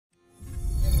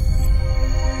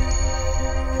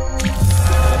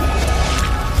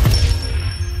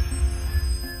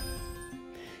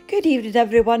evening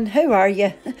everyone, how are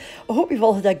you? I hope you've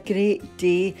all had a great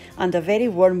day and a very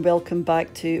warm welcome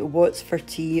back to What's for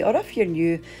Tea, or if you're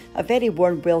new, a very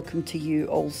warm welcome to you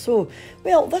also.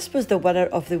 Well, this was the winner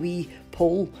of the wee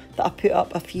poll that I put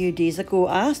up a few days ago.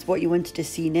 I asked what you wanted to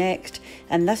see next,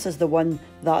 and this is the one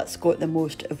that's got the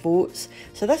most votes.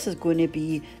 So this is going to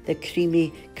be the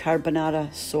creamy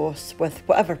carbonara sauce with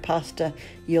whatever pasta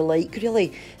you like,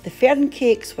 really. The fern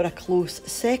cakes were a close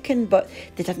second, but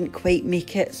they didn't quite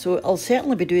make it, so I'll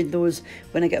certainly be doing those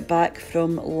when I get back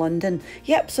from London.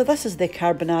 Yep, so this is the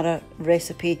carbonara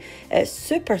recipe. It's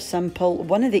super simple,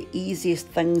 one of the easiest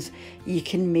things you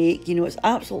can make. You know, it's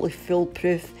absolutely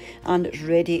foolproof and it's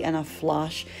ready in a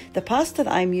flash. The pasta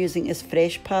that I'm using is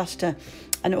fresh pasta,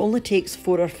 and it only takes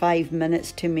 4 or 5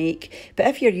 minutes to make. But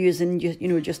if you're using, you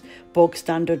know, just bog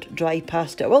standard dry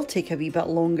pasta, it will take a wee bit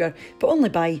longer, but only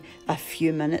by a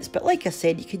few minutes. But like I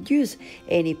said, you could use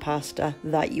any pasta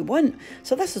that you want.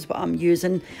 So this is what I'm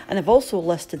using, and I've also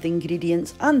listed the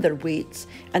ingredients and their weights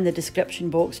in the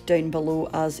description box down below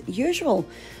as usual.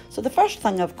 So the first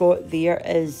thing I've got there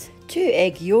is 2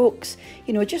 egg yolks.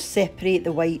 You know, just separate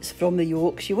the whites from the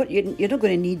yolks. You're not going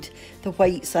to need the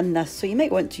whites in this, so you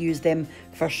might want to use them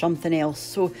for something else.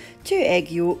 So 2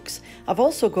 egg yolks. I've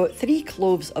also got 3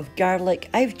 cloves of garlic.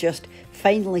 I've just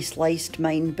finely sliced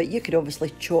mine, but you could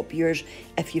obviously chop yours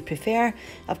if you prefer.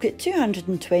 I've got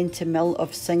 220 ml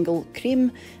of single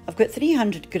cream. I've got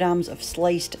 300 grams of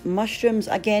sliced mushrooms.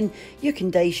 Again, you can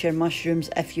dice your mushrooms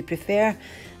if you prefer.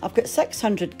 I've got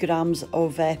 600 grams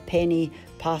of penne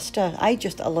pasta. I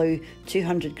just allow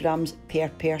 200 grams per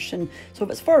person. So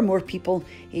if it's for more people,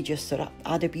 you just sort of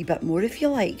add a wee bit more if you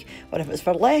like. Or if it's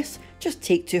for less, just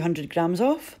take 200 grams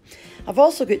off. I've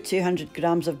also got 200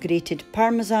 grams of grated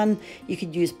parmesan. You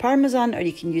could use parmesan or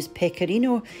you can use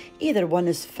pecorino. Either one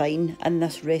is fine in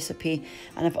this recipe.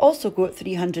 And I've also got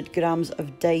 300 grams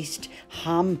of diced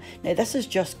ham. Now this is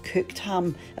just cooked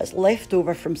ham. It's left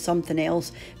over from something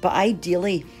else, but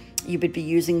ideally you would be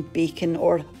using bacon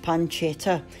or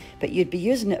pancetta, but you'd be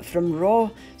using it from raw,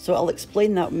 so I'll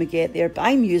explain that when we get there. But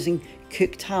I'm using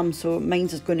cooked ham, so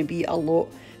mine's is going to be a lot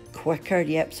quicker.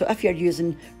 Yep, so if you're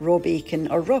using raw bacon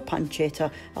or raw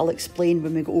pancetta, I'll explain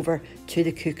when we go over to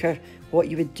the cooker what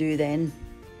you would do then.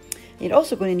 You're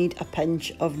also going to need a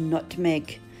pinch of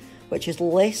nutmeg, which is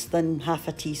less than half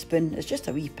a teaspoon. It's just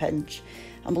a wee pinch.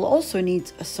 And we'll also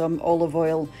need some olive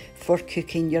oil for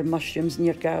cooking your mushrooms and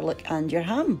your garlic and your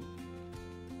ham.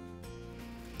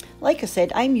 Like I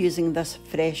said, I'm using this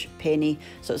fresh penne,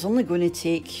 so it's only going to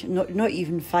take not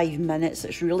even 5 minutes.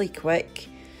 It's really quick.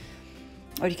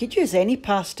 Or you could use any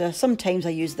pasta. Sometimes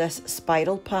I use this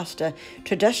spiral pasta.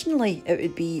 Traditionally, it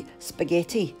would be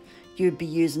spaghetti you would be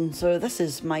using. So this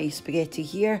is my spaghetti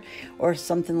here, or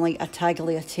something like a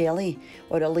tagliatelle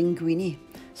or a linguine.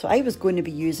 So I was going to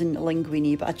be using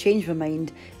linguine, but I changed my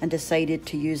mind and decided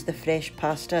to use the fresh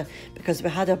pasta because we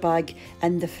had a bag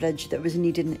in the fridge that was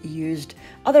needing used.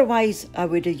 Otherwise, I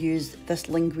would have used this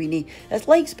linguine. It's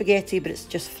like spaghetti, but it's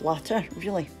just flatter,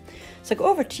 really. So go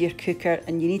over to your cooker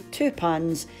and you need 2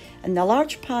 pans. In the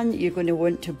large pan, you're going to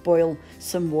want to boil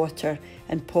some water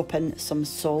and pop in some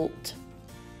salt.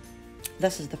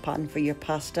 This is the pan for your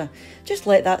pasta. Just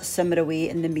let that simmer away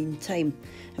in the meantime.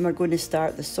 And we're going to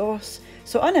start the sauce.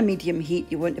 So on a medium heat,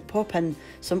 you want to pop in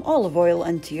some olive oil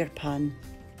into your pan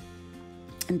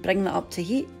and bring that up to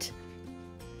heat.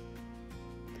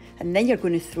 And then you're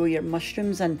going to throw your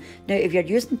mushrooms in. Now, if you're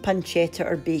using pancetta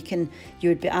or bacon, you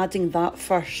would be adding that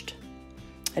first.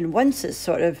 And once it's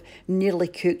sort of nearly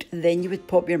cooked, then you would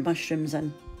pop your mushrooms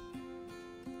in.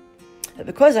 But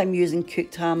because I'm using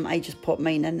cooked ham, I just pop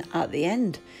mine in at the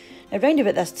end. Now, around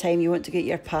about this time, you want to get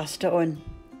your pasta on.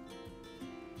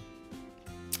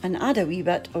 And add a wee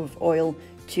bit of oil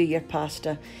to your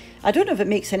pasta. I don't know if it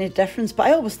makes any difference, but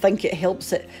I always think it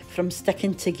helps it from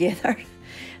sticking together.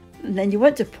 And then you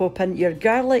want to pop in your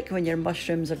garlic when your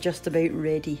mushrooms are just about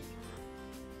ready.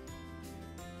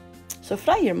 So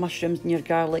fry your mushrooms and your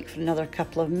garlic for another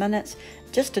couple of minutes,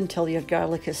 just until your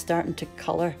garlic is starting to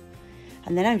colour.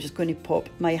 And then I'm just going to pop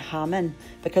my ham in,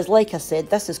 because like I said,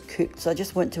 this is cooked, so I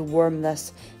just want to warm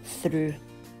this through.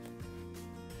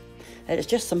 It's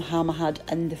just some ham I had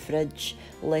in the fridge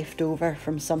left over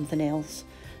from something else.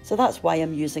 So that's why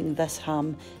I'm using this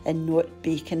ham and not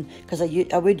bacon, because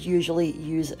I would usually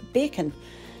use bacon.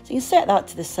 So you can set that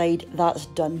to the side, that's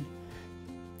done.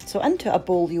 So into a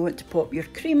bowl you want to pop your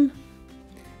cream,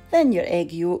 then your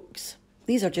egg yolks.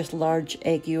 These are just large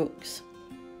egg yolks.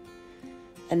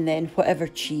 And then whatever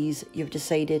cheese you've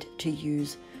decided to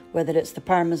use, whether it's the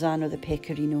parmesan or the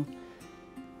pecorino.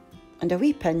 And a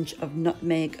wee pinch of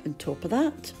nutmeg on top of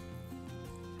that.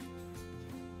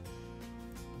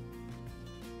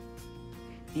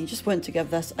 You just want to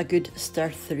give this a good stir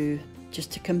through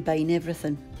just to combine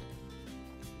everything.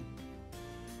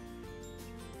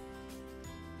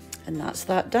 And that's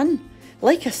that done.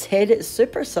 Like I said, it's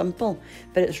super simple,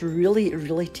 but it's really,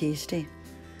 really tasty.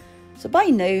 So by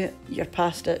now, your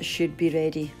pasta should be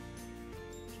ready.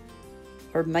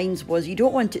 Or mine's was. You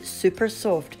don't want it super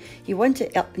soft. You want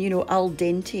it, you know, al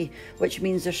dente, which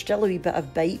means there's still a wee bit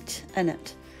of bite in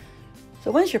it.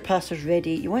 So once your pasta's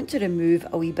ready, you want to remove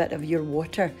a wee bit of your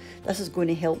water. This is going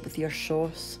to help with your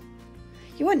sauce.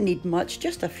 You won't need much,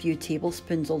 just a few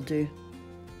tablespoons will do.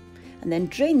 And then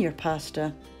drain your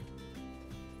pasta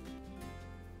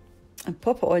and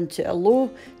pop it onto a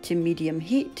low to medium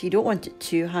heat. You don't want it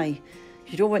too high.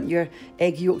 You don't want your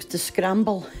egg yolks to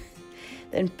scramble.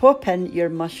 Then pop in your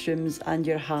mushrooms and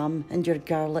your ham and your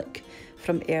garlic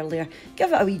from earlier.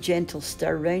 Give it a wee gentle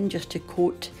stir round just to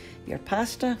coat your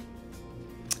pasta.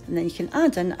 And then you can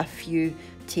add in a few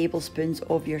tablespoons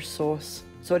of your sauce,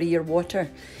 your water.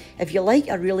 If you like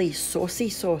a really saucy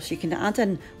sauce, you can add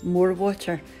in more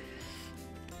water.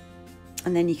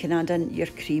 And then you can add in your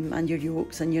cream and your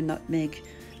yolks and your nutmeg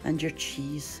and your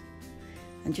cheese.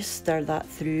 And just stir that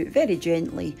through very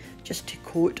gently just to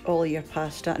coat all of your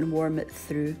pasta and warm it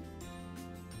through.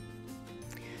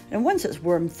 And once it's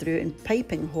warmed through and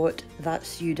piping hot,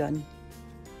 that's you done.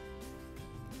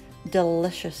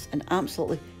 Delicious and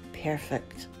absolutely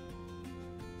perfect.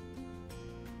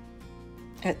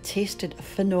 It tasted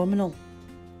phenomenal.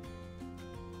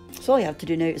 So all you have to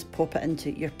do now is pop it into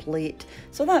your plate.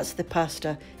 So that's the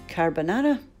pasta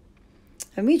carbonara.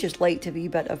 And we just liked a wee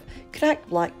bit of cracked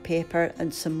black pepper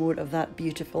and some more of that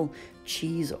beautiful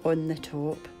cheese on the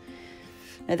top.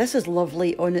 Now this is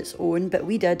lovely on its own, but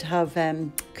we did have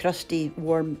crusty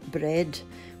warm bread,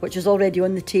 which is already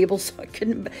on the table, so I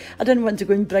didn't want to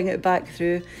go and bring it back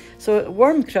through. So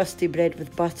warm crusty bread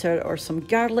with butter or some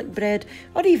garlic bread,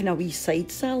 or even a wee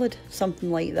side salad, something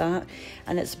like that.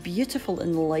 And it's beautiful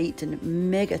and light and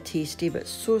mega tasty, but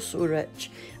so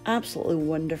rich. Absolutely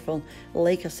wonderful.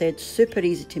 Like I said, super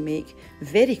easy to make,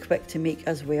 very quick to make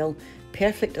as well.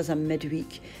 Perfect as a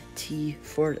midweek tea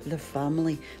for the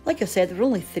family. Like I said, there were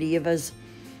only 3 of us.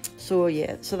 So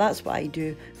yeah, so that's what I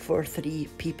do for 3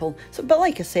 people. So, but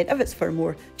like I said, if it's for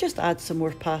more, just add some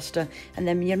more pasta. And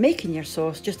then when you're making your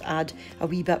sauce, just add a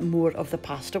wee bit more of the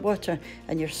pasta water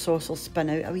and your sauce will spin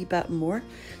out a wee bit more.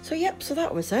 So yep, so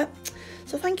that was it.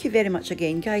 So thank you very much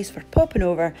again, guys, for popping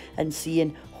over and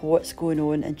seeing what's going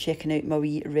on and checking out my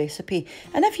wee recipe.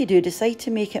 And if you do decide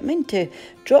to make it, mind to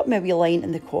drop me a wee line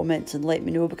in the comments and let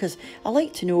me know, because I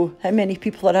like to know how many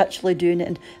people are actually doing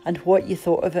it and what you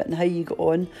thought of it and how you got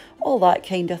on, all that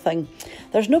kind of thing.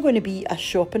 There's not going to be a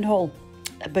shopping haul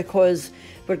because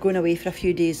we're going away for a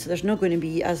few days, so there's not going to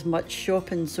be as much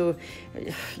shopping, so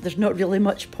there's not really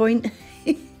much point.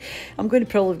 I'm going to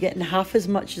probably be getting half as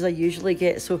much as I usually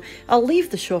get, so I'll leave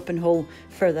the shopping haul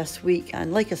for this week.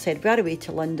 And like I said, we're away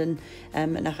to London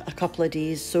in a couple of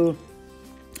days, so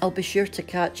I'll be sure to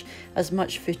catch as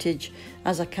much footage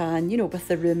as I can, you know, with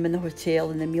the room and the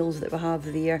hotel and the meals that we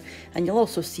have there. And you'll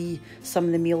also see some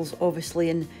of the meals,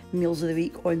 obviously, in Meals of the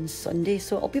Week on Sunday,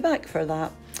 so I'll be back for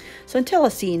that. So until I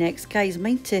see you next, guys,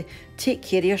 mind to take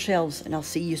care of yourselves, and I'll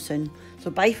see you soon.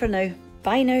 So bye for now.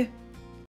 Bye now.